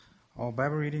Our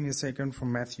Bible reading is taken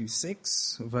from Matthew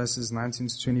 6, verses 19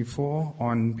 to 24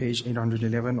 on page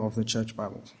 811 of the Church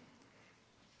Bible.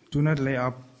 Do not lay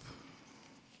up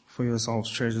for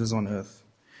yourselves treasures on earth,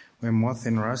 where moth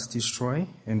and rust destroy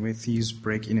and where thieves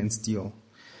break in and steal.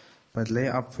 But lay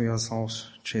up for yourselves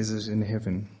treasures in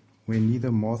heaven, where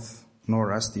neither moth nor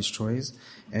rust destroys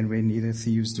and where neither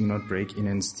thieves do not break in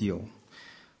and steal.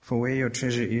 For where your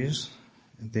treasure is,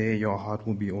 there your heart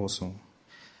will be also.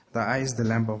 The eye is the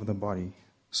lamp of the body.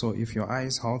 So if your eye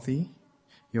is healthy,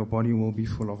 your body will be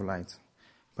full of light.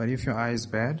 But if your eye is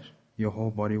bad, your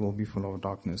whole body will be full of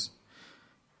darkness.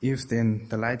 If then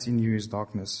the light in you is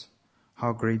darkness,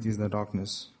 how great is the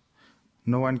darkness?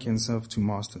 No one can serve two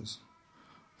masters.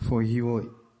 For he will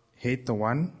hate the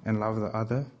one and love the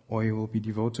other, or he will be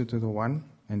devoted to the one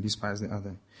and despise the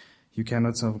other. You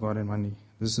cannot serve God and money.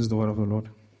 This is the word of the Lord.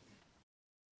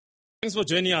 Thanks for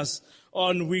joining us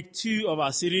on week 2 of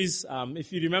our series.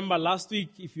 If you remember last week,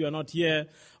 if you are not here,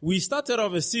 we started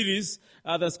off a series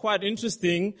that's quite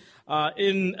interesting,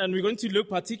 and we're going to look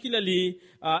particularly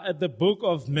at the book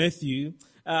of Matthew.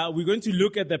 We're going to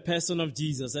look at the person of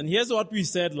Jesus. And here's what we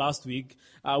said last week.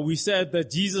 We said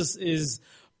that Jesus is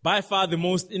by far the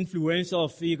most influential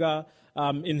figure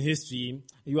in history.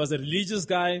 He was a religious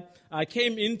guy,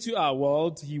 came into our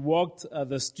world. He walked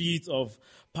the streets of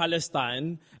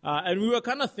Palestine, and we were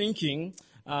kind of thinking,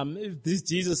 if this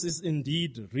Jesus is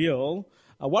indeed real,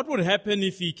 what would happen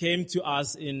if he came to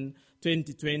us in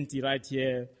 2020 right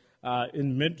here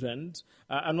in Midrand?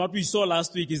 And what we saw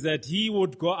last week is that he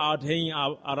would go out hanging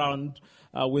out around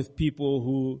with people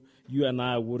who you and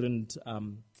I wouldn't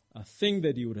think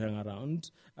that he would hang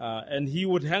around. And he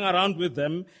would hang around with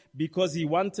them because he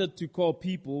wanted to call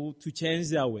people to change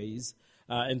their ways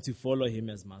and to follow him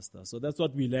as master. So that's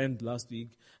what we learned last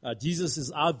week. Jesus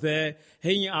is out there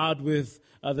hanging out with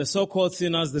the so-called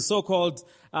sinners, the so-called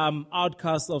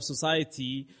outcasts of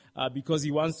society, because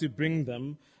he wants to bring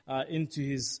them into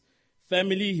his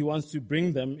family. He wants to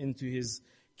bring them into his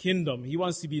kingdom. He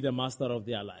wants to be the master of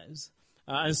their lives.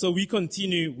 And so we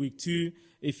continue week 2.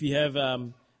 If you have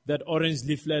that orange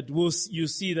leaflet, you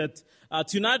see that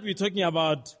tonight we're talking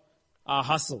about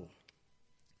hustle.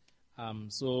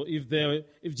 So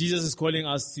if Jesus is calling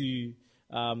us to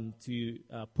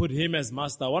put him as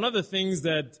master, one of the things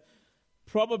that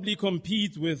probably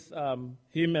compete with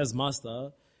him as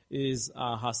master is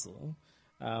hustle.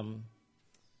 I'm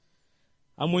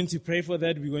going to pray for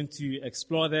that. We're going to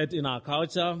explore that in our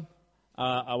culture.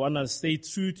 I want to stay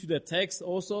true to the text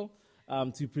also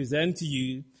to present to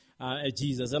you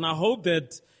Jesus. And I hope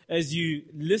that as you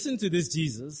listen to this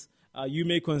Jesus, you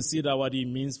may consider what he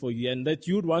means for you and that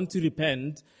you would want to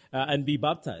repent and be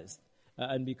baptized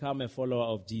and become a follower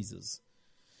of Jesus.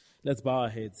 Let's bow our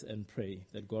heads and pray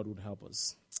that God would help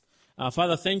us.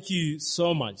 Father, thank you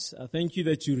so much. Thank you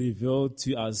that you revealed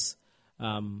to us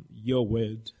your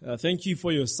word. Thank you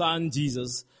for your son,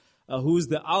 Jesus, who is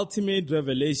the ultimate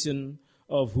revelation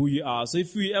of who you are. So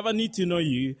if we ever need to know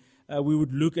you, we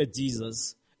would look at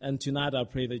Jesus. And tonight I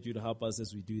pray that you'd help us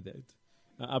as we do that.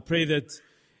 I pray that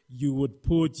you would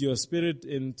put your spirit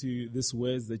into these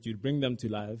words, that you'd bring them to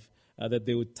life, that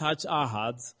they would touch our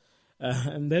hearts,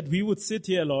 and that we would sit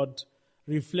here, Lord,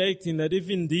 reflecting that if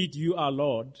indeed you are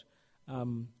Lord,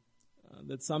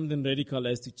 that something radical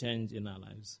has to change in our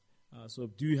lives. So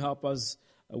do help us,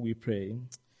 we pray.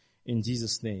 In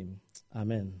Jesus' name,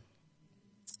 amen.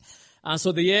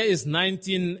 So the year is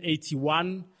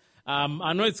 1981.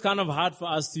 I know it's kind of hard for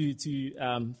us to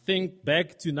think back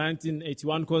to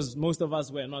 1981 because most of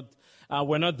us were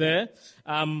not there.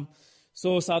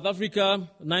 So South Africa,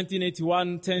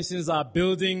 1981, tensions are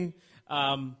building.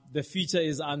 The future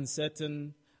is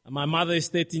uncertain. My mother is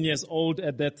 13 years old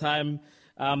at that time.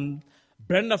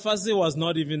 Brenda Fassie was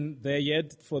not even there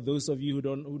yet. For those of you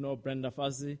who know Brenda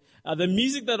Fassie, the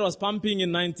music that was pumping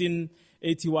in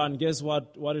 1981, guess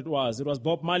what it was? It was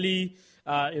Bob Marley.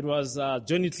 It was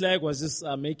Johnny Clegg was just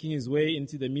making his way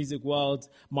into the music world.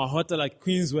 Mahota, like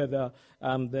Queens, were the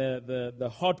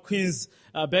hot queens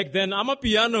back then.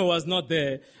 Amapiano was not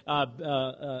there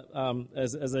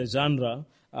as a genre,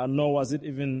 nor was it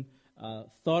even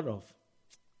thought of.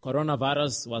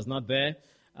 Coronavirus was not there.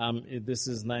 This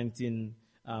is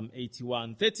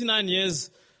 1981. 39 years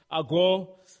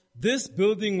ago, this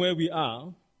building where we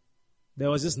are, there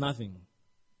was just nothing.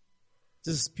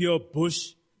 Just pure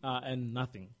bush and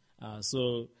nothing.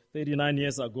 So 39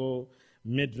 years ago,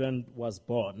 Midrand was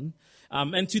born.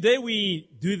 And today we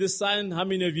do this sign. How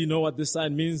many of you know what this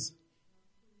sign means?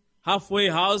 Halfway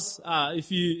house,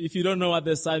 if you don't know what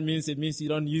the sign means, it means you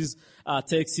don't use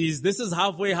taxis. This is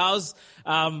halfway house,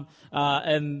 and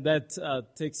that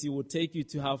taxi would take you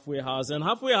to halfway house. And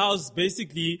halfway house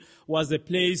basically was a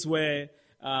place where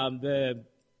the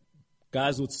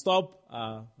guys would stop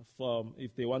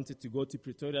if they wanted to go to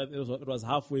Pretoria. It was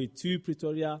halfway to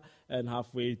Pretoria and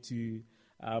halfway to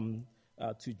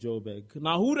Joburg.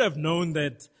 Now, who would have known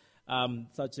that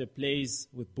such a place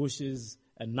with bushes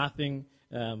and nothing,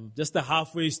 just a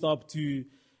halfway stop to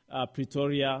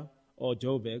Pretoria or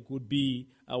Joburg would be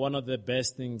one of the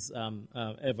best things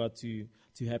ever to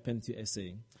happen to SA?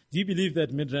 Do you believe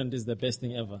that Midrand is the best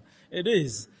thing ever? It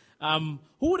is. Who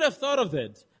would have thought of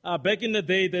that back in the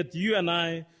day, that you and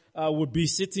I would be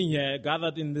sitting here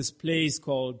gathered in this place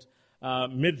called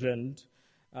Midrand?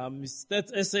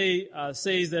 Stats SA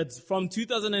says that from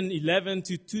 2011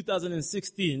 to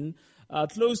 2016,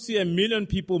 close to 1 million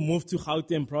people moved to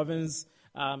Gauteng province.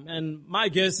 And my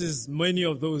guess is many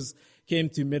of those came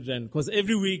to Midrand, because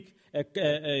every week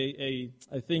a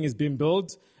thing is being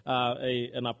built,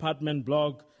 an apartment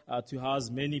block to house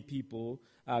many people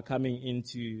coming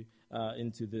into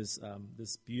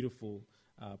this beautiful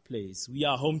place. We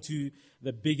are home to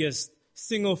the biggest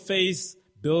single-phase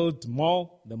built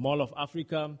mall, the Mall of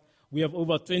Africa. We have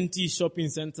over 20 shopping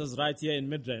centers right here in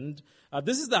Midrand.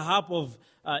 This is the hub of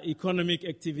economic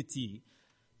activity.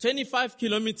 25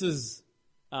 kilometers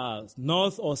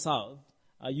north or south,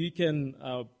 you can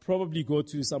probably go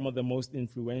to some of the most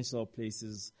influential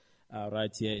places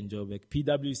right here in Joburg.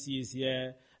 PwC is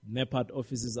here, NEPAD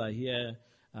offices are here,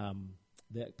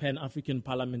 the Pan-African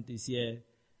Parliament is here.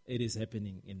 It is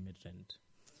happening in Midrand.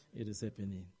 It is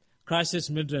happening. Christchurch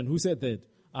Midrand, who said that?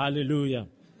 Hallelujah.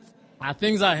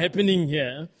 Things are happening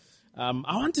here.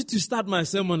 I wanted to start my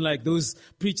sermon like those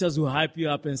preachers who hype you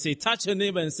up and say, touch your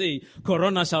neighbor and say,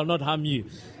 Corona shall not harm you.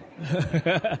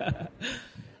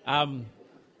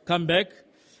 Come back.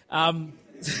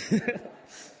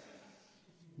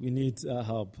 We need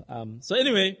help. So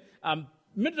anyway,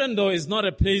 Midrand, though, is not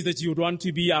a place that you would want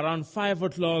to be around 5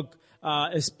 o'clock,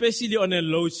 especially on a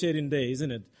load shedding day,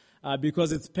 isn't it?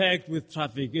 Because it's packed with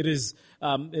traffic. It is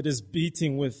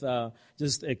beating with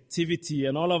just activity,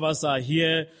 and all of us are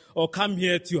here or come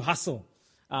here to hustle.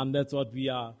 That's what we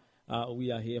are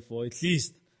here for, at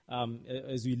least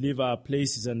as we leave our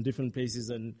places and different places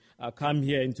and come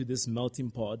here into this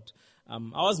melting pot. I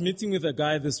was meeting with a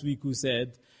guy this week who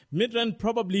said Midrand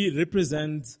probably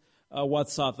represents what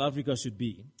South Africa should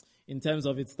be in terms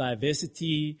of its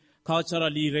diversity,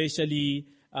 culturally, racially,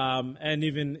 and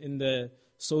even in the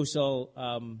social,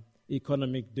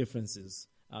 economic differences.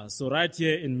 So right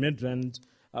here in Midrand,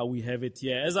 we have it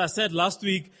here. As I said last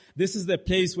week, this is the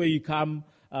place where you come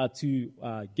to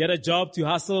get a job, to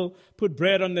hustle, put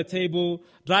bread on the table,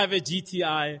 drive a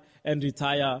GTI, and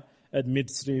retire at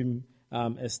Midstream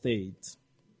Estate.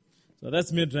 So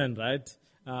that's Midrand, right?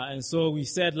 And so we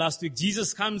said last week,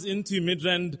 Jesus comes into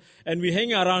Midrand, and we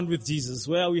hang around with Jesus.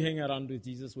 Where are we hanging around with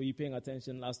Jesus? Were you paying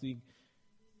attention last week?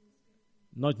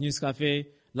 Not News Cafe,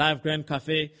 Live Grand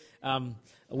Cafe,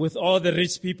 with all the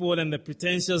rich people and the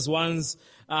pretentious ones.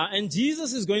 And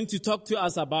Jesus is going to talk to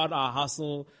us about our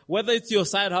hustle, whether it's your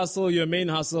side hustle, your main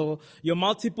hustle, your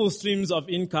multiple streams of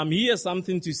income. He has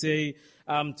something to say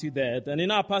to that. And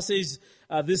in our passage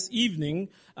this evening,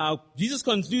 Jesus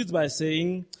concludes by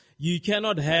saying, you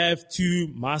cannot have two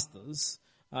masters.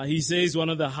 He says one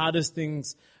of the hardest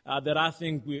things that I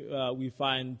think we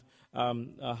find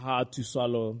hard to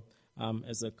swallow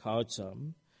as a culture.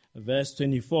 Verse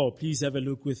 24, please have a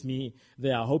look with me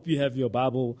there. I hope you have your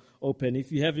Bible open.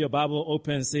 If you have your Bible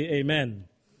open, say amen.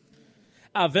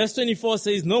 Verse 24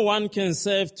 says, no one can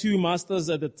serve two masters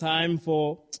at the time,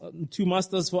 for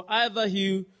either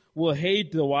he will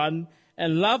hate the one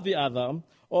and love the other,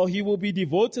 or he will be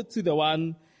devoted to the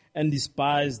one and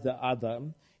despise the other.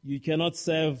 You cannot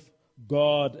serve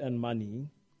God and money.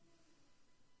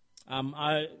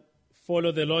 I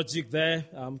follow the logic there.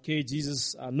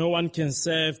 Jesus, no one can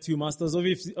serve two masters.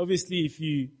 Obviously, if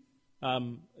you,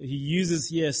 he uses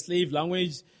here slave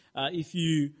language. If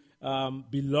you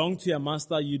belong to a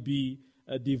master, you'd be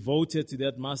devoted to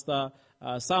that master.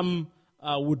 Some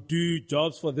would do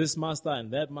jobs for this master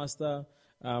and that master.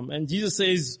 And Jesus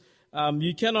says,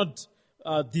 you cannot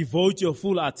devote your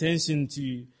full attention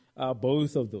to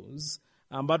both of those.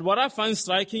 But what I find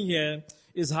striking here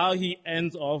is how he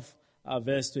ends off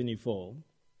verse 24.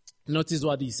 Notice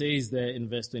what he says there in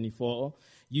verse 24.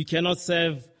 You cannot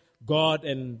serve God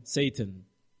and Satan.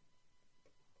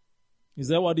 Is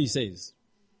that what he says?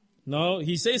 No,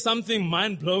 he says something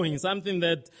mind-blowing, something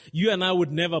that you and I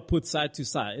would never put side to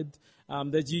side,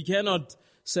 that you cannot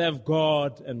serve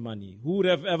God and money? Who would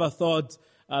have ever thought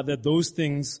that those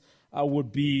things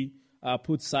would be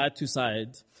put side to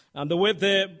side? And the word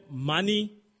there,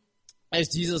 money, as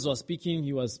Jesus was speaking,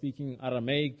 he was speaking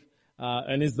Aramaic,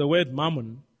 and it's the word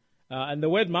mammon. And the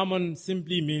word mammon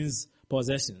simply means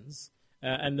possessions.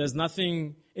 And there's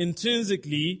nothing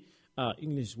intrinsically,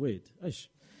 English word,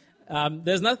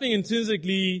 there's nothing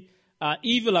intrinsically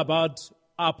evil about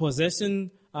our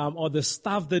possession or the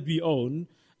stuff that we own,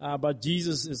 but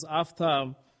Jesus is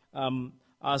after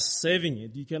us serving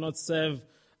it. You cannot serve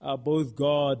both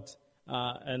God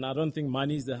and I don't think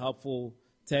money is the helpful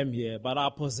term here, but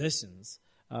our possessions,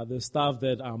 the stuff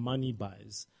that our money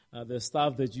buys, the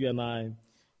stuff that you and I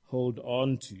hold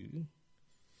on to.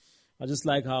 I just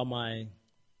like how my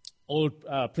old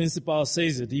principal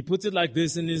says it. He puts it like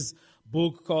this in his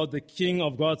book called The King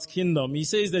of God's Kingdom. He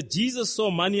says that Jesus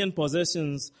saw money and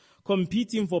possessions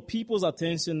competing for people's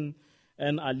attention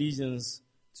and allegiance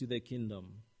to the kingdom.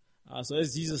 So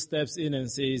as Jesus steps in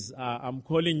and says, I'm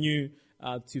calling you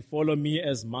to follow me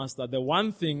as master, the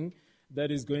one thing that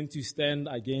is going to stand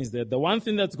against that, the one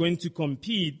thing that's going to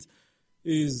compete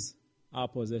is our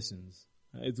possessions.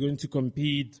 It's going to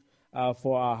compete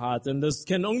for our heart. And there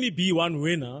can only be one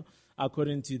winner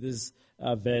according to this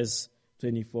verse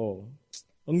 24.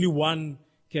 Only one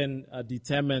can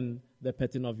determine the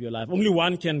pattern of your life. Only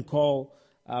one can call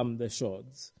the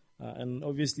shots. And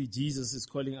obviously Jesus is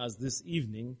calling us this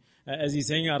evening as he's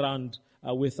hanging around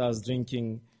with us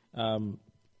drinking,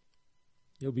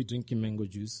 he'll be drinking mango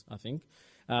juice, I think.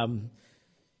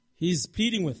 He's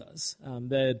pleading with us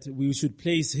that we should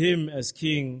place him as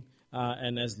king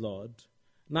and as Lord.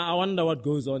 Now I wonder what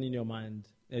goes on in your mind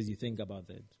as you think about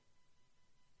that.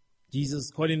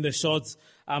 Jesus calling the shots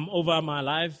over my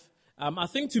life. I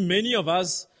think to many of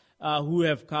us who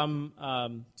have come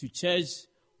to church,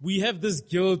 we have this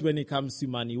guilt when it comes to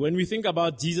money. When we think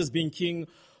about Jesus being king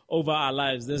over our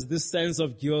lives, there's this sense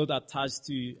of guilt attached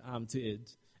to it.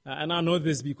 And I know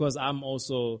this because I'm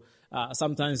also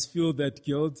sometimes feel that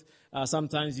guilt.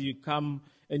 Sometimes you come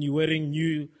and you're wearing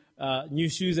new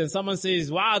shoes and someone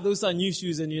says, wow, those are new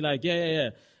shoes. And you're like, yeah.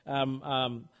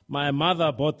 My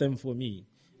mother bought them for me.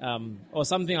 Or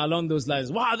something along those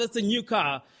lines. Wow, that's a new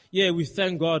car. Yeah, we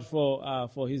thank God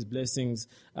for his blessings.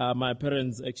 My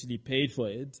parents actually paid for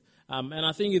it. And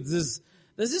I think there's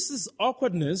just this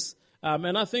awkwardness.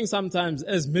 And I think sometimes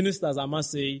as ministers, I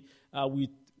must say, we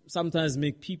sometimes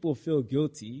make people feel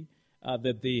guilty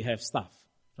that they have stuff,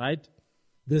 right?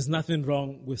 There's nothing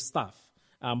wrong with stuff.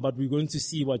 But we're going to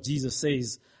see what Jesus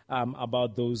says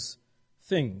about those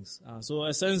things. So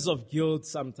a sense of guilt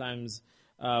sometimes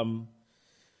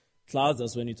clouds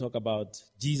us when you talk about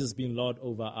Jesus being Lord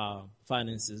over our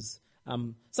finances.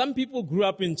 Some people grew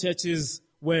up in churches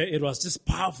where it was just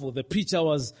powerful. The preacher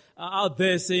was out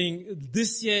there saying,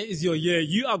 this year is your year.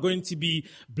 You are going to be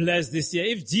blessed this year.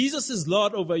 If Jesus is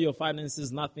Lord over your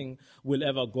finances, nothing will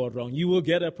ever go wrong. You will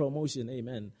get a promotion.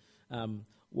 Amen.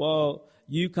 Well,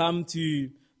 you come to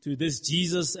this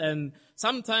Jesus and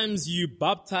sometimes you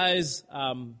baptize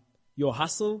your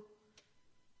hustle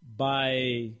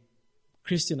by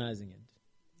Christianizing it.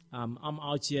 I'm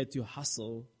out here to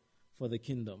hustle for the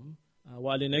kingdom,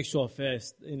 while in actual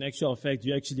fact,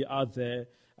 you're actually out there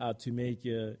to make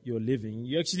your living.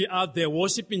 You're actually out there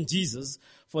worshiping Jesus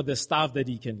for the stuff that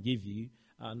he can give you,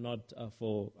 not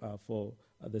for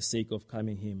the sake of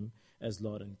coming him as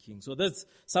Lord and King. So that's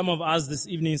some of us this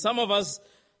evening. Some of us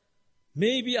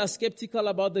maybe are skeptical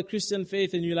about the Christian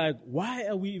faith, and you're like, why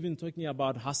are we even talking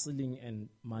about hustling and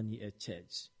money at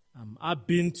church? I've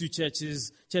been to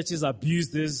churches abuse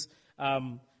this.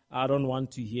 I don't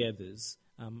want to hear this.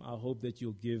 I hope that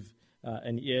you'll give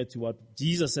an ear to what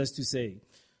Jesus has to say.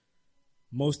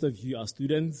 Most of you are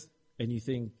students and you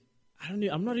think,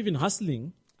 I'm not even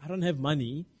hustling. I don't have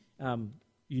money.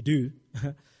 You do.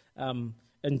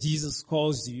 And Jesus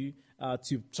calls you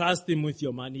to trust him with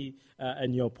your money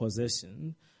and your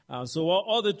possession. So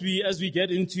all that as we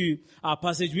get into our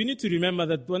passage, we need to remember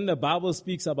that when the Bible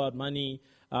speaks about money,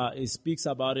 it speaks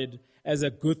about it as a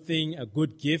good thing, a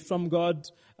good gift from God,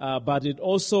 but it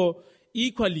also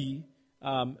equally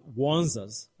warns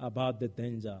us about the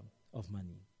danger of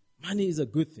money. Money is a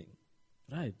good thing,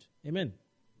 right? Amen.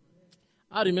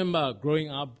 I remember growing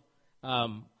up,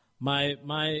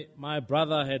 my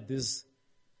brother had this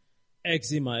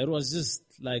eczema. It was just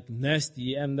like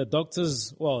nasty, and the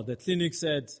doctors, the clinic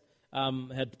said,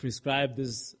 had prescribed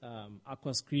this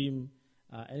aqua cream,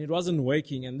 and it wasn't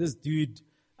working. And this dude,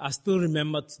 I still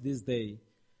remember to this day.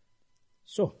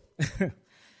 Sure.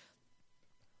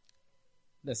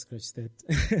 Let's scratch that.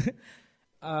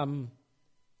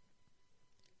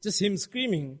 Just him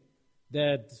screaming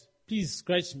that, please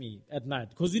scratch me at night.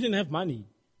 Because we didn't have money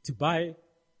to buy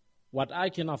what I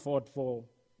can afford for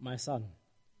my son,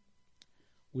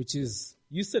 which is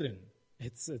Eucerin.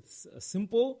 It's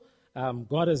simple.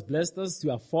 God has blessed us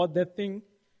to afford that thing.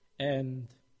 And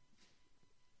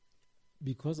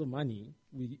because of money,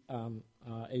 we are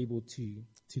able to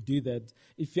do that.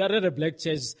 If you are at a black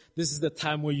church, this is the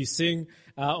time where you sing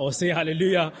or say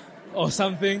hallelujah or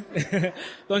something.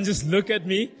 Don't just look at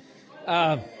me.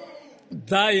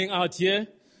 Dying out here.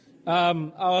 I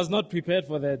was not prepared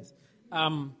for that.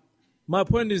 My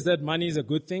point is that money is a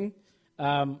good thing,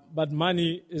 but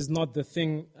money is not the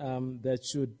thing that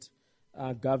should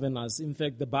govern us. In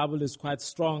fact, the Bible is quite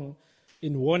strong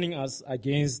in warning us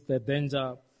against the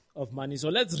danger of money. So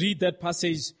let's read that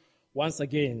passage once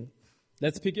again.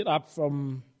 Let's pick it up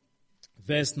from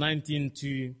verse 19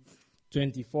 to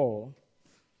 24.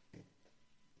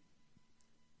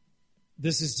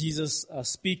 This is Jesus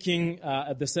speaking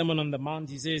at the Sermon on the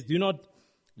Mount. He says, "Do not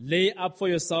lay up for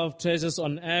yourself treasures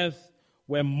on earth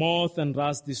where moth and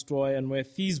rust destroy and where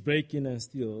thieves break in and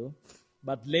steal,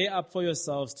 but lay up for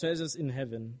yourselves treasures in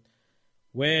heaven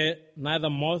where neither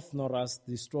moth nor rust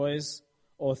destroys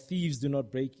or thieves do not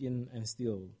break in and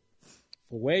steal.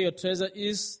 For where your treasure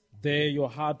is, there your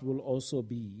heart will also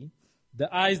be.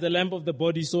 The eye is the lamp of the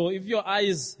body. So if your eye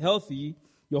is healthy,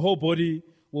 your whole body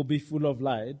will be full of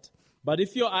light. But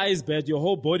if your eye is bad, your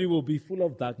whole body will be full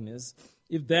of darkness.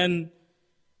 If then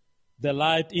the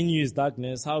light in you is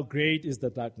darkness, how great is the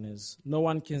darkness? No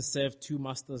one can serve two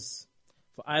masters.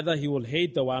 For either he will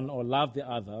hate the one or love the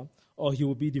other, or he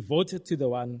will be devoted to the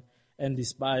one and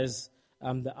despise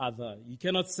the other. You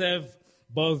cannot serve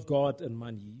both God and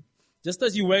money. Just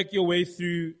as you work your way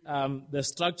through the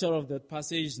structure of that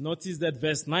passage, notice that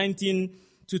verse 19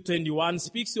 to 21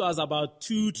 speaks to us about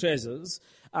two treasures,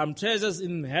 treasures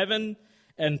in heaven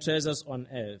and treasures on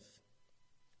earth.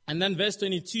 And then verse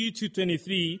 22 to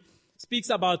 23 speaks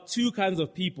about two kinds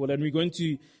of people, and we're going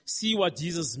to see what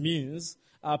Jesus means,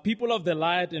 people of the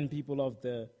light and people of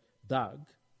the dark.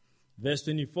 Verse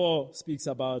 24 speaks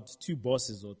about two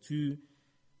bosses or two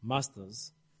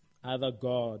masters, either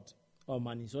God or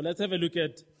money. So let's have a look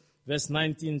at verse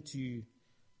 19 to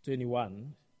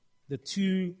 21, the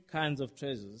two kinds of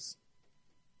treasures.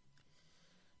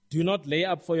 Do not lay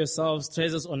up for yourselves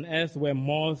treasures on earth where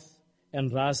moth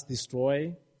and rust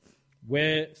destroy,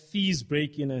 where thieves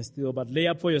break in and steal, but lay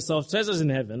up for yourselves treasures in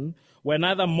heaven where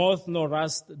neither moth nor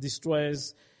rust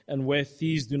destroys and where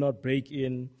thieves do not break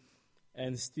in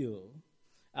and steal.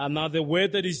 Now the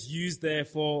word that is used there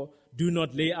for do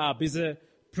not lay up is a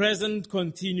present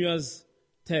continuous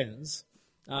tense.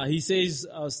 He says,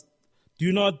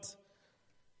 do not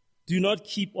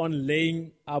keep on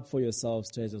laying up for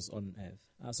yourselves treasures on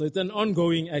earth. So it's an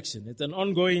ongoing action. It's an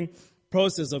ongoing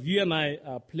process of you and I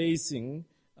placing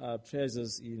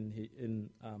treasures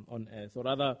on earth, or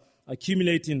rather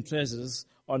accumulating treasures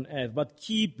on earth, but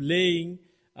keep laying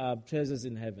treasures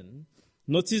in heaven.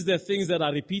 Notice the things that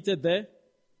are repeated there.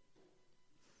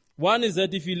 One is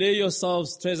that if you lay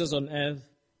yourselves treasures on earth,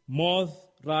 moth,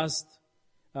 rust,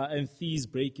 and thieves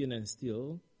break in and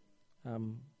steal.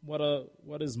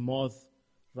 What is moth,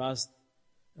 rust?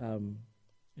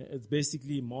 It's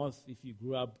basically moth. If you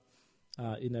grew up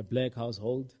in a black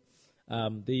household,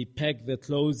 they pack the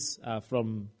clothes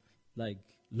from like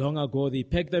long ago. They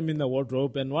pack them in the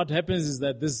wardrobe, and what happens is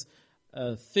that this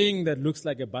thing that looks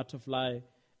like a butterfly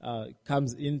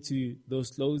comes into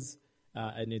those clothes,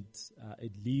 and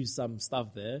it leaves some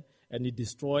stuff there, and it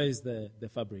destroys the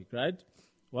fabric, right?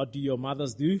 What do your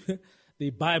mothers do? They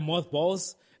buy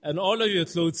mothballs, and all of your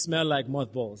clothes smell like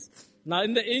mothballs. Now,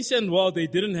 in the ancient world, they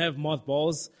didn't have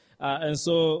mothballs, and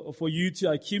so for you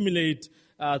to accumulate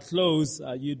clothes,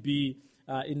 you'd be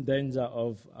in danger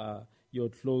of your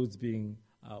clothes being,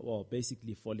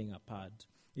 basically falling apart.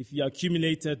 If you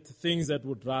accumulated things that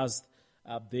would rust,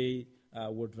 they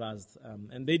would rust.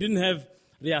 And they didn't have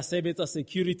Reasebeta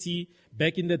security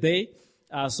back in the day,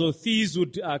 so thieves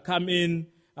would come in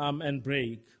and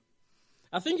break.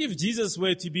 I think if Jesus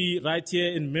were to be right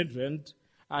here in Midrand,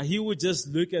 he would just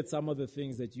look at some of the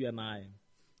things that you and I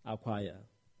acquire.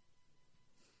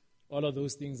 All of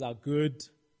those things are good,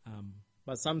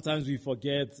 but sometimes we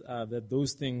forget that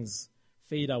those things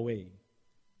fade away.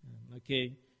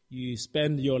 Okay, you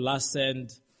spend your last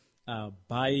cent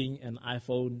buying an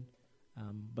iPhone,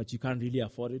 but you can't really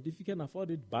afford it. If you can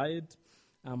afford it, buy it.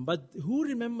 But who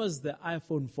remembers the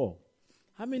iPhone 4?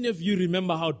 How many of you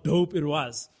remember how dope it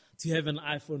was to have an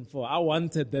iPhone 4? I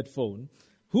wanted that phone.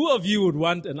 Who of you would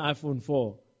want an iPhone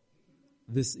 4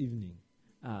 this evening?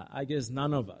 I guess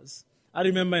none of us. I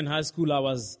remember in high school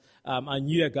I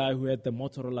knew a guy who had the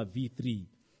Motorola V3,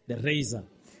 the Razr.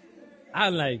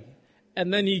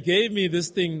 And then he gave me this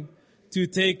thing to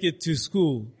take it to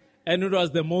school. And it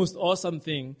was the most awesome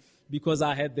thing because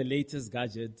I had the latest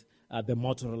gadget, the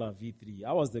Motorola V3.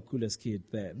 I was the coolest kid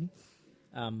then.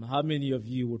 How many of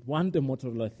you would want the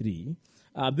Motorola 3?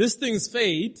 These things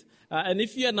fade. And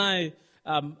if you and I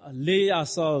lay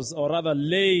ourselves, or rather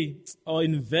lay or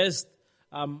invest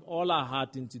all our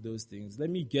heart into those things, let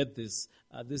me get this.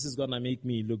 This is going to make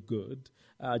me look good.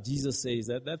 Jesus says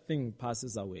that thing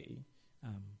passes away.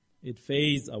 It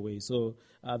fades away. So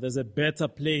there's a better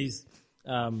place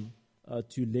to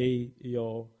lay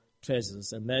your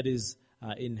treasures, and that is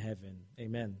in heaven.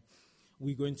 Amen.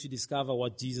 We're going to discover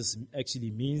what Jesus actually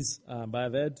means by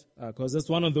that, because that's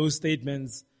one of those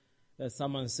statements that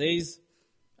someone says,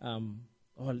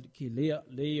 lay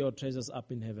your treasures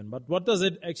up in heaven. But what does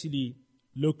it actually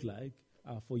look like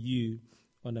for you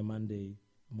on a Monday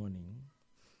morning?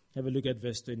 Have a look at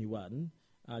verse 21.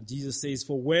 Jesus says,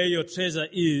 "For where your treasure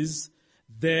is,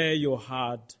 there your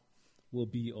heart will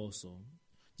be also."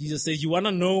 Jesus says, you want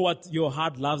to know what your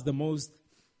heart loves the most?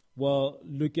 Well,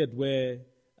 look at where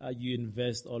you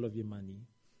invest all of your money.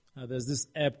 There's this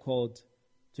app called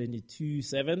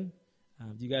 22/7.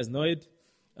 Do you guys know it?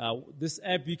 This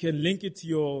app, you can link it to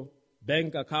your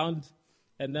bank account.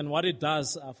 And then what it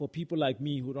does for people like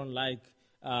me who don't like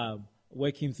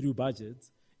working through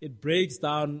budgets, it breaks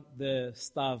down the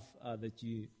stuff that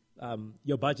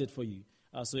your budget for you.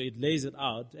 So it lays it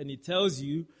out and it tells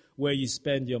you where you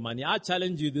spend your money. I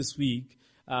challenge you this week,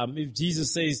 if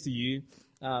Jesus says to you,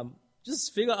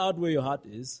 just figure out where your heart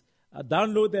is.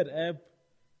 Download that app,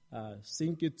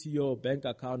 sync it to your bank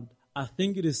account. I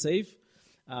think it is safe.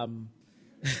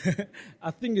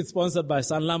 I think it's sponsored by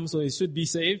Sanlam, so it should be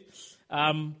safe.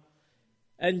 And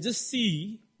just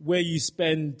see where you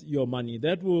spend your money.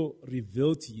 That will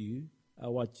reveal to you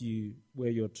where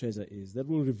your treasure is. That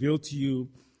will reveal to you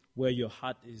where your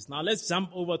heart is. Now let's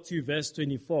jump over to verse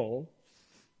 24.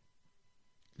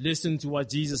 Listen to what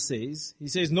Jesus says. He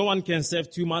says, no one can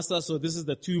serve two masters, so this is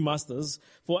the two masters.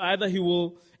 For either he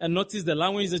will, and notice the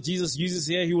language that Jesus uses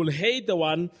here, he will hate the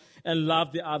one and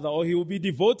love the other, or he will be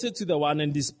devoted to the one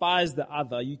and despise the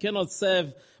other. You cannot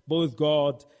serve both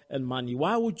God and money.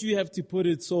 Why would you have to put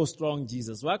it so strong,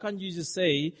 Jesus? Why can't you just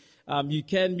say you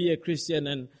can be a Christian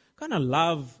and kind of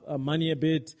love money a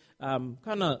bit,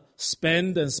 kind of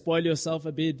spend and spoil yourself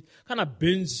a bit, kind of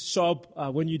binge shop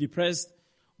when you're depressed?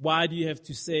 Why do you have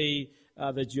to say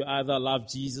that you either love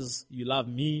Jesus, you love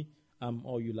me,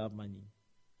 or you love money?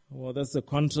 Well, that's the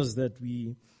contrast that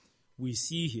we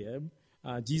see here.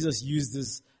 Jesus used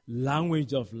this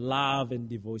language of love and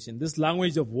devotion, this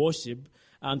language of worship,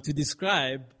 to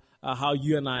describe how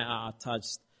you and I are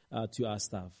attached to our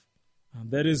stuff.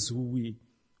 That is who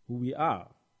we are.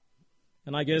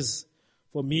 And I guess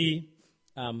for me,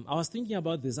 I was thinking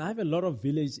about this. I have a lot of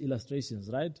village illustrations,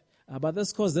 right? But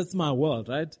that's because that's my world,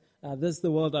 right? That's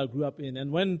the world I grew up in.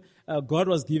 And when God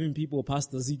was giving people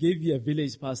pastors, he gave you a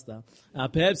village pastor.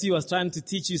 Perhaps he was trying to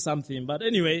teach you something. But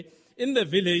anyway, in the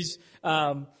village,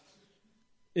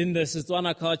 in the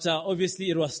Setswana culture, obviously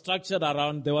it was structured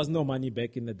around, there was no money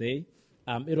back in the day.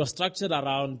 It was structured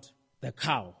around the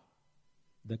cow.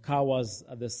 The cow was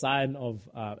the sign of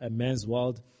a man's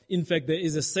world. In fact, there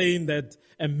is a saying that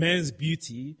a man's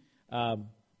beauty, how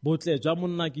do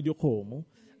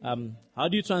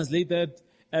you translate that?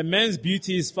 A man's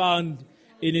beauty is found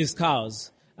in his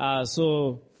cows.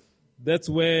 So that's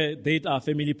where Date Our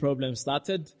Family problem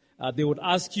started. They would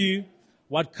ask you,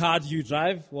 what car do you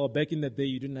drive? Well, back in the day,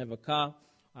 you didn't have a car.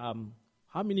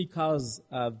 How many cars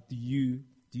do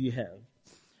you have?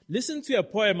 Listen to a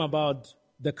poem about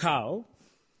the cow.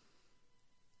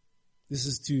 This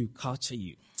is to culture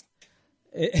you.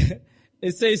 It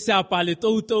says,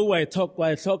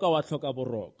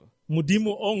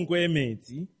 Mudimo ongwe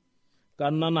metsi,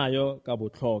 kanna nayo ka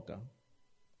botlhoka.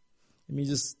 Let me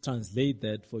just translate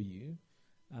that for you.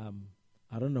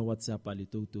 I don't know what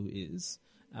Seapalitoto is.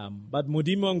 But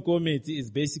Mudimo ongwe metsi is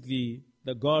basically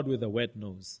the God with a wet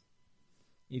nose.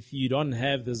 If you don't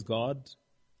have this God,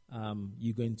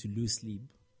 you're going to lose sleep.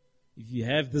 If you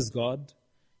have this God,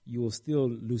 you will still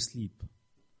lose sleep.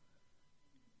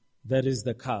 That is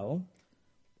the cow.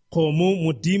 Komu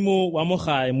mudimo wa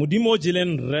mogae, mudimo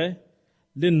jilen re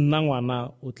le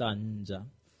nangwana utlanja.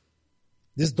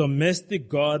 This domestic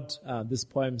God, this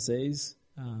poem says,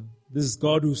 this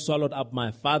God who swallowed up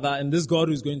my father, and this God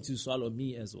who is going to swallow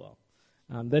me as well.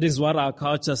 That is what our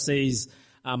culture says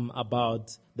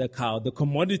about the cow, the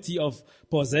commodity of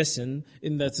possession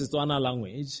in the Setswana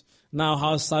language. Now,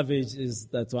 how savage is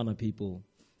the Tswana people?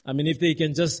 I mean, if they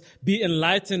can just be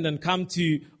enlightened and come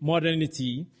to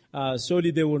modernity,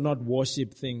 surely they will not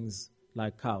worship things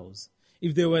like cows.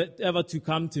 if they were ever to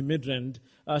come to Midrand,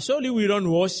 surely we don't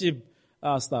worship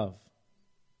stuff.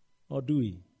 Or do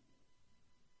we?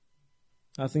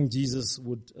 I think Jesus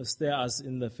would stare us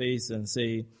in the face and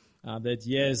say that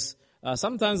yes,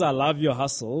 sometimes I love your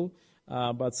hustle,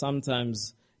 but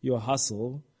sometimes your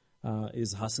hustle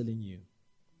is hustling you.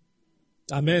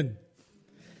 Amen.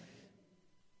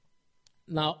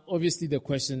 Now, obviously the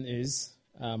question is,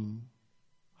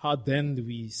 how then do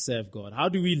we serve God? How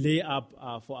do we lay up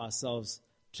for ourselves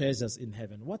treasures in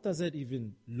heaven? What does that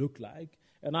even look like?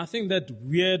 And I think that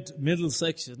weird middle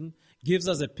section gives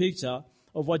us a picture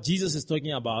of what Jesus is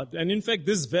talking about. And in fact,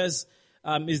 this verse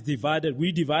is divided.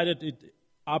 We divided it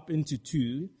up into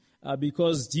two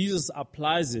because Jesus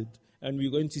applies it, and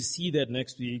we're going to see that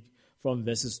next week from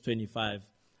verses 25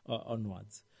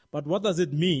 onwards. But what does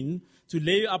it mean to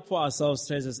lay up for ourselves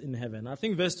treasures in heaven? I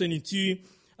think verse 22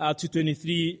 to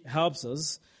 23 helps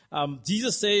us.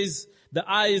 Jesus says, the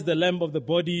eye is the lamp of the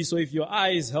body, so if your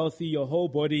eye is healthy, your whole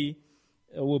body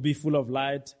will be full of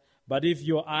light. But if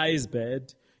your eye is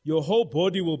bad, your whole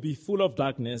body will be full of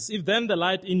darkness. If then the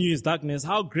light in you is darkness,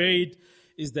 how great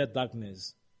is that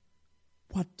darkness?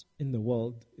 What in the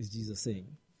world is Jesus saying?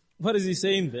 What is he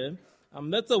saying there?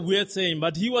 That's a weird saying,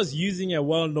 but he was using a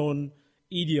well-known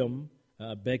idiom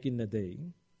back in the day.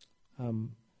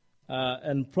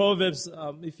 And Proverbs,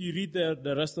 if you read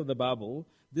the rest of the Bible,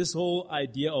 this whole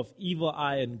idea of evil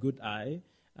eye and good eye,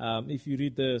 if you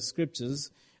read the scriptures,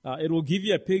 it will give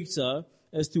you a picture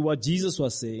as to what Jesus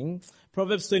was saying.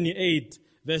 Proverbs 28,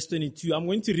 verse 22. I'm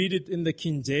going to read it in the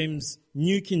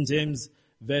New King James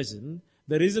Version.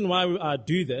 The reason why I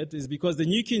do that is because the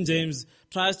New King James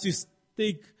tries to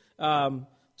stick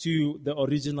to the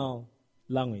original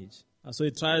language. So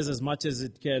it tries as much as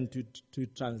it can to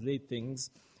translate things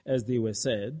as they were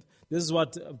said. This is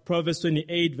what Proverbs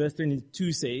 28, verse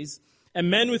 22 says. A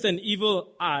man with an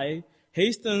evil eye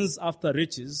hastens after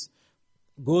riches,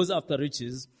 goes after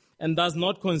riches, and does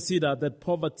not consider that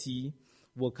poverty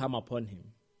will come upon him.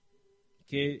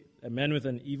 Okay, a man with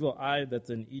an evil eye, that's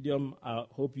an idiom. I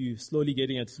hope you're slowly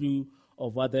getting a clue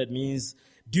of what that means.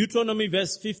 Deuteronomy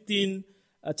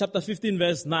chapter 15,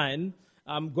 verse 9,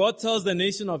 God tells the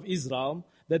nation of Israel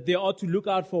that they ought to look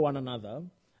out for one another.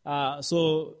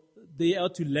 So they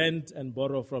ought to lend and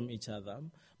borrow from each other.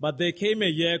 But there came a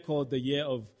year called the year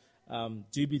of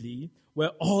Jubilee, where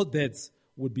all debts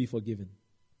would be forgiven.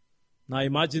 Now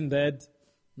imagine that.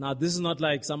 Now this is not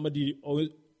like somebody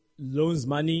loans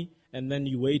money and then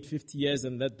you wait 50 years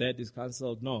and that debt is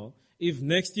cancelled. No. If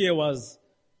next year was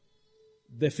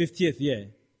the 50th year,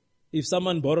 if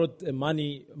someone borrowed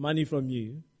money from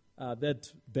you, that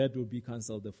debt would be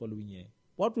cancelled the following year.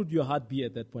 What would your heart be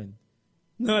at that point?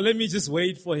 No, let me just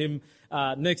wait for him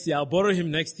next year. I'll borrow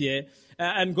him next year.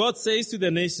 And God says to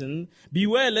the nation,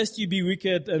 beware lest you be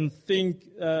wicked and think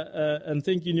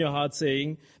in your heart,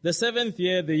 saying, the 7th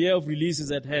year, the year of release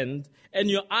is at hand, and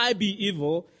your eye be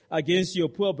evil against your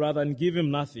poor brother and give him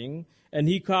nothing, and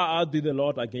he cry out to the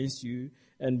Lord against you,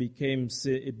 and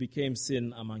it became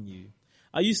sin among you.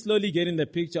 Are you slowly getting the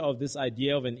picture of this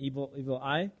idea of an evil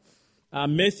eye?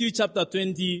 Matthew chapter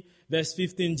 20, verse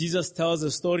 15, Jesus tells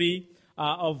a story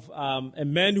of a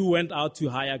man who went out to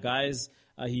hire guys.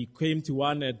 He came to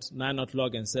one at 9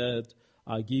 o'clock and said,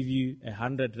 I'll give you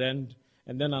 100 rand.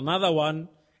 And then another one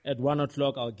at 1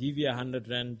 o'clock, I'll give you 100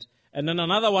 rand. And then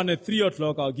another one at 3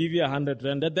 o'clock, I'll give you 100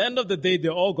 rand. At the end of the day, they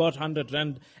all got 100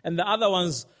 rand. And the other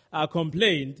ones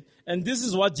complained. And this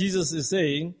is what Jesus is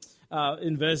saying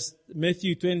in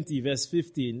Matthew 20, verse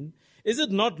 15. Is it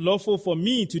not lawful for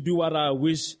me to do what I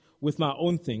wish with my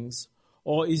own things?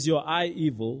 Or is your eye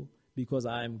evil because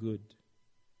I am good?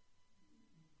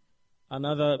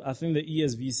 I think the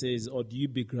ESV says, or do you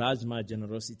begrudge my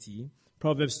generosity?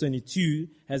 Proverbs 22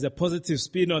 has a positive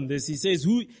spin on this. He says,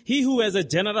 he who has a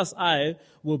generous eye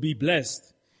will be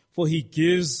blessed, for he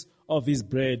gives of his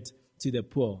bread to the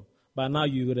poor. By now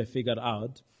you would have figured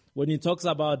out. When he talks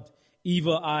about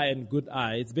evil eye and good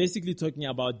eye, it's basically talking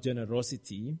about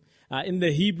generosity. In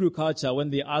the Hebrew culture,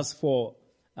 when they ask for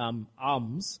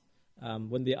alms,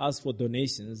 when they ask for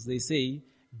donations, they say,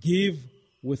 give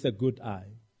with a good eye.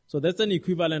 So that's an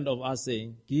equivalent of us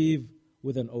saying, give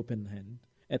with an open hand.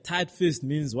 A tight fist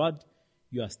means what?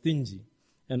 You are stingy.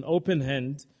 An open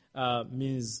hand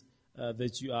means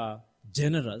that you are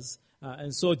generous.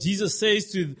 And so Jesus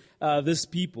says to these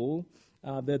people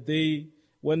that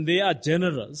when they are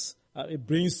generous, it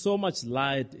brings so much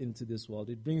light into this world.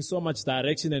 It brings so much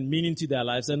direction and meaning to their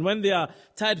lives. And when they are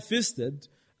tight-fisted,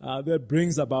 that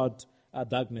brings about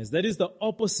darkness. That is the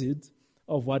opposite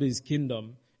of what his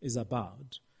kingdom is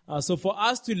about. So for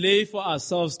us to lay for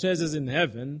ourselves treasures in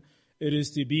heaven, it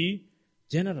is to be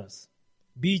generous.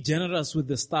 Be generous with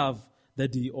the stuff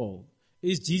that you owe.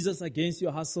 Is Jesus against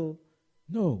your hustle?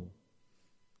 No.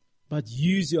 But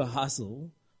use your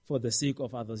hustle for the sake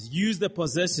of others. Use the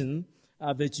possession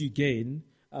that you gain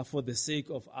for the sake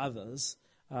of others.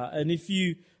 And if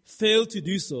you fail to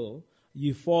do so,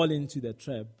 you fall into the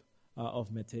trap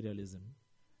of materialism.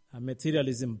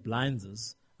 Materialism blinds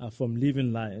us from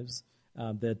living lives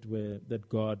that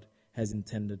God has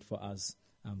intended for us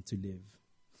to live.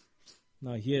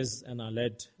 Now here's an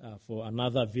alert for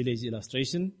another village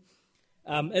illustration.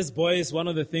 As boys, one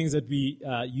of the things that we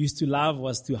used to love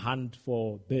was to hunt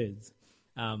for birds.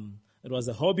 It was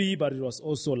a hobby, but it was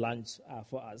also lunch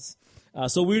for us.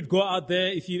 So we'd go out there.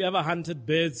 If you've ever hunted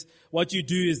birds, what you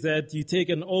do is that you take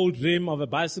an old rim of a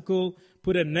bicycle,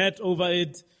 put a net over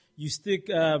it, you stick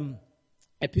a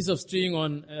piece of string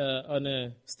on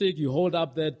a stick, you hold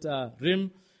up that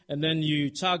rim, and then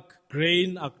you chuck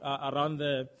grain around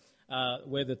the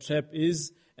where the trap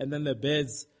is, and then the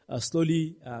birds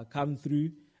slowly come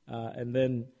through, and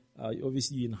then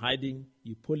obviously in hiding,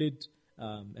 you pull it,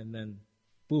 and then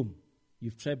boom,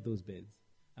 you've trapped those birds,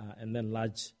 and then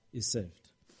lunch is served.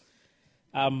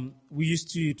 We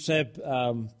used to trap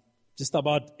just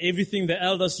about everything. The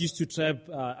elders used to trap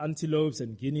antelopes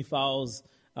and guinea fowls.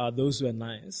 Those were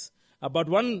nice. But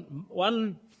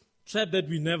one trap that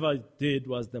we never did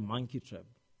was the monkey trap.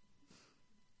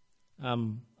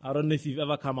 I don't know if you've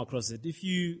ever come across it. If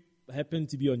you happen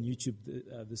to be on YouTube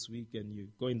this week and you're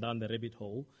going down the rabbit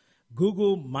hole,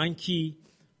 Google monkey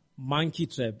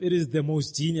trap. It is the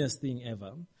most genius thing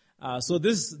ever. So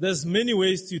there's many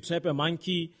ways to trap a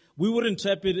monkey. We wouldn't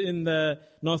trap it in the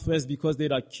Northwest because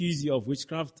they'd accuse you of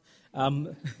witchcraft.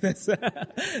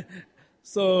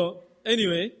 So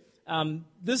anyway,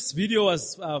 this video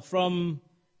was from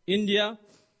India,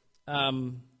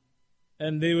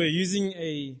 and they were using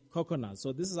a coconut.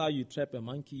 So this is how you trap a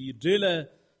monkey. You drill a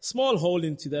small hole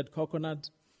into that coconut,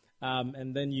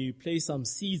 and then you place some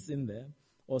seeds in there,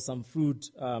 or some fruit,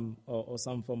 or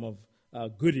some form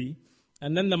of goodie.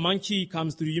 And then the monkey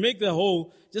comes through. You make the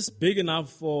hole just big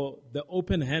enough for the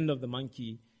open hand of the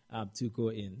monkey to go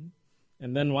in.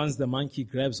 And then once the monkey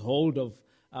grabs hold of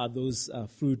those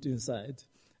fruit inside,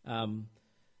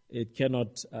 it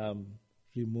cannot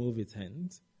remove its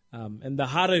hand. And the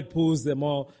harder it pulls, the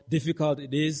more difficult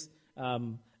it is.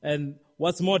 And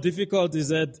what's more difficult is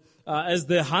that as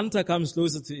the hunter comes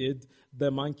closer to it, the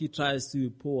monkey tries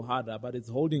to pull harder, but it's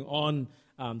holding on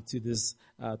to this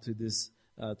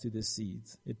seed.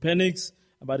 It panics,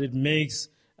 but it makes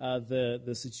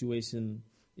the situation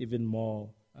even more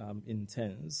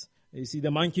intense. You see,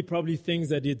 the monkey probably thinks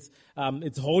that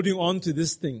it's holding on to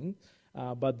this thing,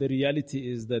 but the reality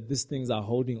is that these things are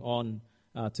holding on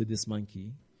to this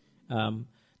monkey.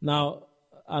 Now,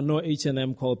 I know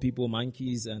H&M call people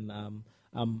monkeys, and I'm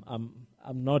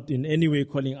not in any way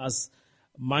calling us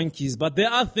monkeys, but there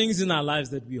are things in our lives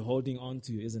that we're holding on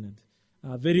to, isn't it?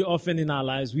 Very often in our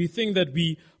lives, we think that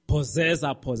we possess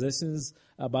our possessions,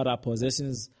 but our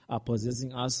possessions are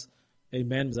possessing us.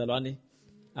 Amen, Mzalwane.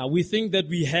 We think that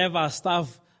we have our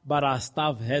stuff, but our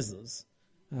stuff has us.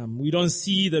 We don't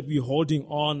see that we're holding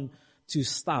on to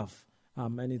stuff,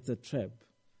 and it's a trap.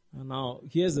 Now,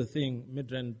 here's the thing,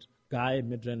 mid-range guy,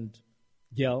 mid-range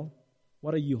girl,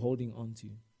 what are you holding on to?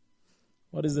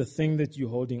 What is the thing that you're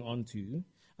holding on to?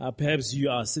 Perhaps you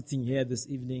are sitting here this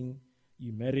evening,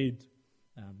 you're married,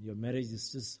 your marriage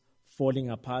is just falling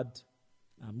apart.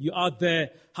 You're out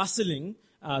there hustling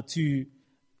to,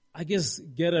 I guess,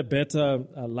 get a better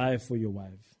life for your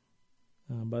wife.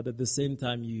 But at the same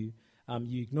time, you're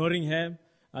ignoring her.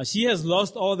 She has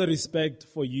lost all the respect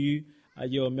for you.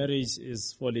 Your marriage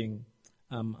is falling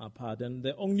apart. And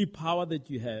the only power that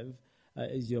you have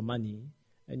is your money.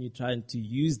 And you're trying to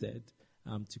use that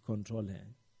to control her.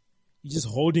 You're just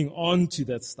holding on to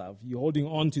that stuff. You're holding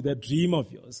on to that dream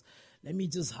of yours. Let me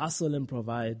just hustle and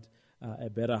provide a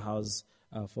better house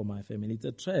for my family. It's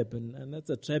a trap, and that's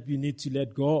a trap you need to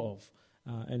let go of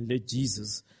and let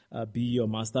Jesus be your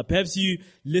master. Perhaps you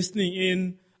listening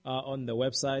in on the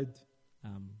website,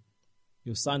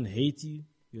 your son hates you,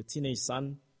 your teenage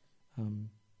son,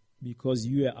 because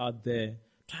you are out there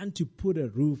trying to put a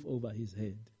roof over his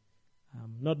head,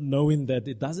 not knowing that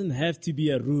it doesn't have to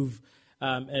be a roof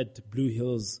at Blue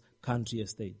Hills Country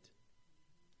Estate.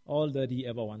 All that he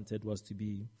ever wanted was to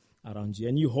be around you.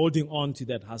 And you're holding on to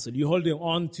that hustle. You're holding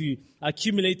on to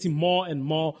accumulating more and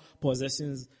more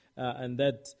possessions, and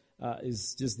that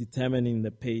is just determining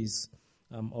the pace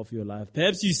of your life.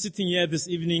 Perhaps you're sitting here this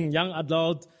evening, young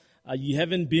adult, you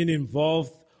haven't been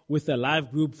involved with a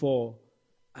life group for,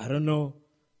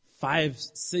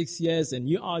 5-6 years, and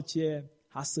you're out here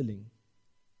hustling.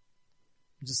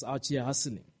 just out here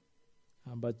hustling.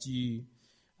 But you,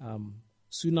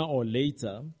 sooner or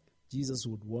later, Jesus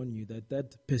would warn you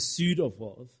that pursuit of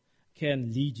wealth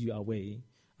can lead you away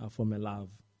from a love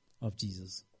of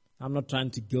Jesus. I'm not trying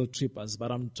to guilt trip us,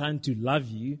 but I'm trying to love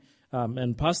you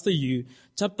and pastor you.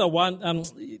 Chapter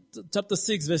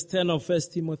 6, verse 10 of 1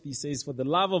 Timothy says, "For the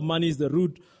love of money is the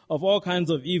root of all kinds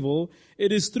of evil.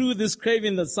 It is through this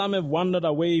craving that some have wandered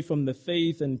away from the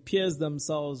faith and pierced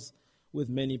themselves with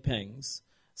many pangs."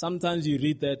 Sometimes you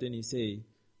read that and you say,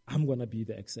 I'm going to be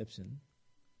the exception.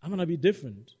 I'm going to be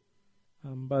different.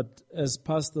 But as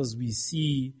pastors, we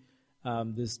see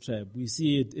this trap. We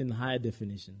see it in high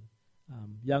definition.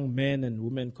 Young men and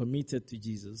women committed to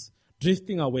Jesus,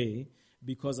 drifting away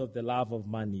because of the love of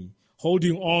money,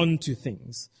 holding on to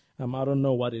things. I don't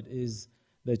know what it is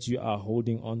that you are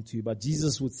holding on to, but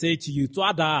Jesus would say to you,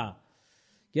 "Twada,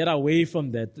 get away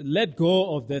from that. Let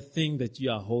go of that thing that you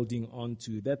are holding on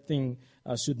to. That thing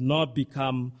should not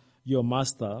become your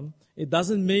master." It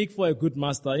doesn't make for a good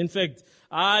master. In fact,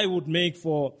 I would make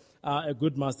for a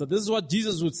good master. This is what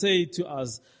Jesus would say to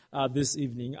us this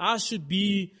evening. I should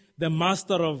be the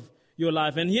master of your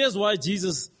life. And here's why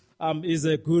Jesus is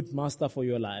a good master for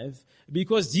your life.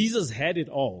 Because Jesus had it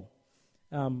all.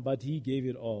 But he gave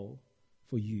it all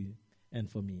for you and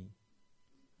for me.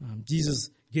 Jesus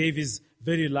gave his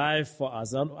very life for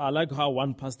us. I like how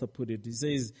one pastor put it. He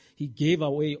says he gave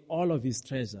away all of his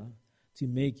treasure to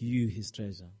make you his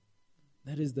treasure.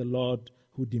 That is the Lord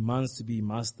who demands to be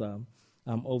master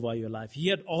over your life. He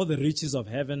had all the riches of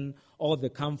heaven, all the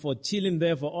comfort, chilling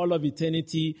there for all of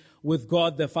eternity with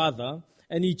God the Father.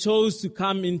 And he chose to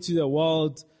come into a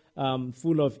world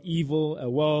full of evil, a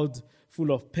world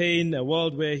full of pain, a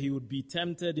world where he would be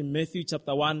tempted. In Matthew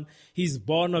chapter 1, he's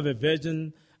born of a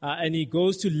virgin and he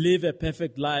goes to live a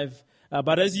perfect life.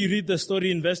 But as you read the story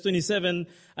in verse 27,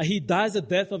 he dies the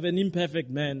death of an imperfect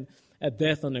man, a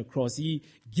death on a cross. He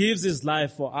gives his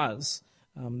life for us,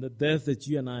 the death that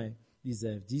you and I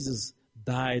deserve. Jesus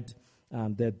died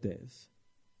that death.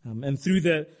 And through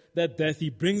that death, he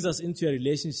brings us into a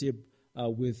relationship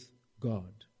with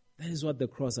God. That is what the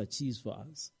cross achieves for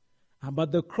us.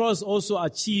 But the cross also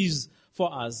achieves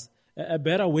for us a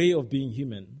better way of being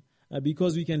human.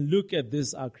 Because we can look at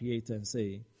this, our Creator, and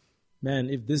say, man,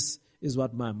 if this is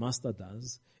what my master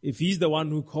does, if he's the one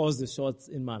who calls the shots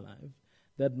in my life,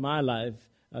 that my life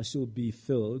should be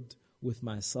filled with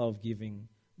myself giving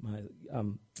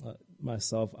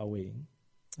myself away.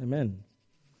 Amen.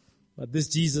 But this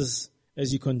Jesus,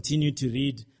 as you continue to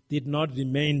read, did not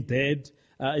remain dead.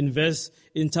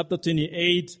 In chapter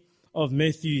 28 of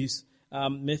Matthew,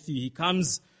 he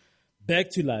comes back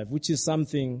to life, which is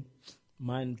something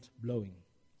mind-blowing.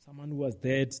 Someone who was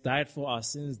dead, died for our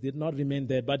sins, did not remain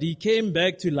dead, but he came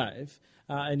back to life,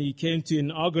 and he came to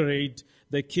inaugurate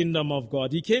the kingdom of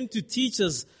God. He came to teach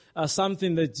us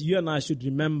something that you and I should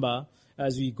remember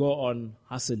as we go on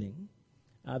hustling,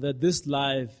 that this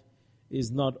life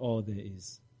is not all there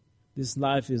is. This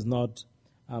life is not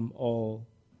all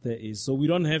there is. So we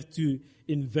don't have to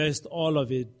invest all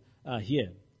of it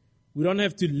here. We don't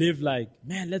have to live like,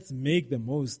 man, let's make the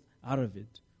most out of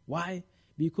it. Why?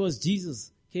 Because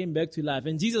Jesus came back to life.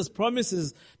 And Jesus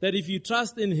promises that if you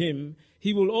trust in him,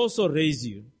 he will also raise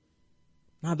you.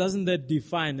 Now, doesn't that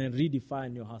define and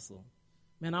redefine your hustle?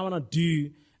 Man, I want to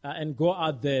do and go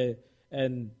out there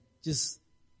and just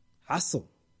hustle.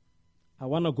 I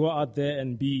want to go out there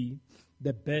and be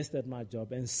the best at my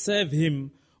job and serve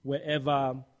him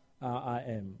wherever I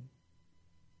am.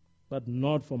 But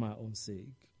not for my own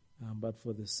sake, but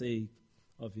for the sake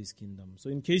of his kingdom. So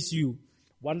in case you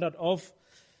wandered off,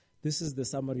 this is the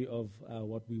summary of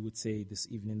what we would say this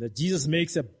evening, that Jesus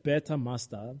makes a better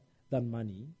master than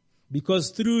money,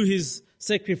 because through his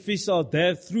sacrificial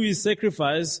death, through his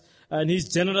sacrifice and his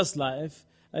generous life,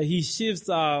 he shifts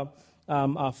our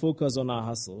focus on our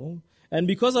hustle. And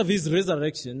because of his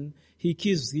resurrection, he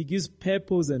gives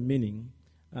purpose and meaning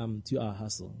to our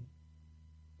hustle.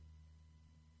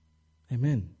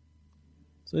 Amen.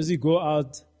 So as you go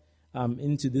out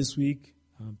into this week,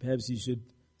 perhaps you should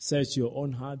search your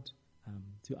own heart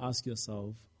to ask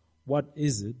yourself, what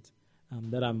is it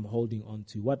that I'm holding on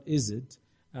to? What is it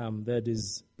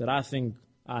that I think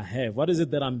I have? What is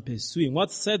it that I'm pursuing?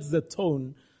 What sets the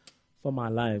tone for my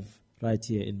life right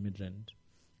here in Midrand?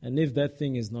 And if that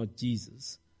thing is not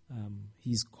Jesus,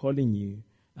 he's calling you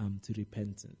to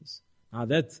repentance. Now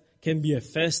that can be a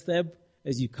first step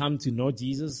as you come to know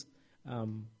Jesus.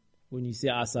 When you say,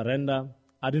 I surrender,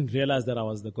 I didn't realize that I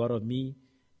was the God of me,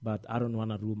 but I don't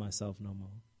want to rule myself no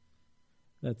more.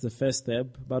 That's the first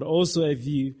step. But also if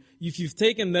you've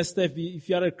taken that step, if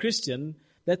you're a Christian,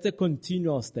 that's a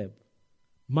continual step.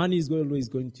 money is always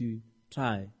going to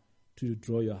try to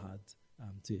draw your heart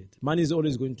to it. Money is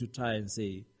always going to try and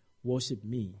say, worship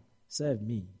me, serve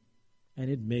me. And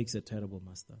it makes a terrible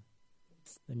master.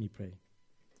 Let me pray.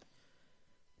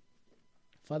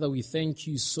 Father, we thank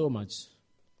you so much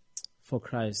for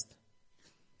Christ.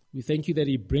 We thank you that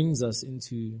he brings us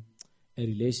into a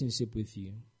relationship with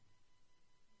you.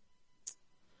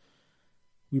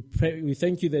 We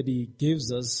thank you that he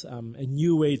gives us a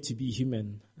new way to be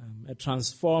human, a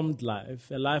transformed life,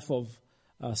 a life of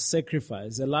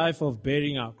sacrifice, a life of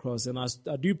bearing our cross. And I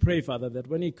do pray, Father, that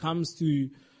when it comes to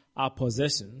our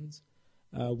possessions,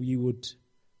 we would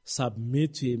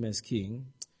submit to him as King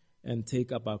and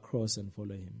take up our cross and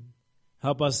follow him.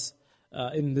 Help us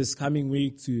in this coming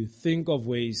week to think of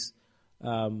ways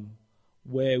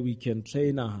where we can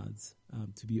train our hearts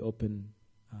to be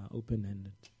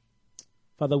open-handed.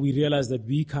 Father, we realize that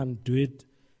we can't do it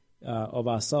of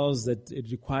ourselves, that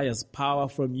it requires power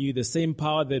from you, the same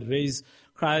power that raised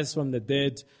Christ from the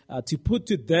dead, to put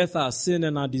to death our sin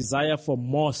and our desire for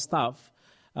more stuff,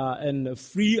 and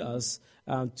free us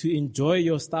to enjoy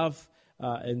your stuff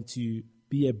and to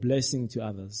be a blessing to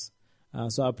others.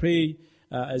 So I pray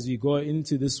as we go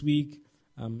into this week,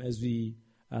 as we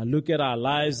look at our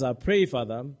lives, I pray,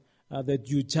 Father, that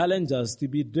you challenge us to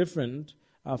be different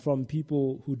from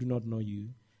people who do not know you,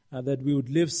 that we would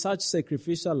live such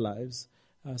sacrificial lives,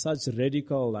 such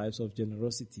radical lives of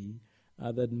generosity,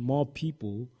 that more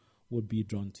people would be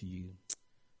drawn to you.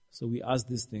 So we ask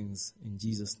these things in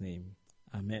Jesus' name.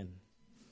 Amen.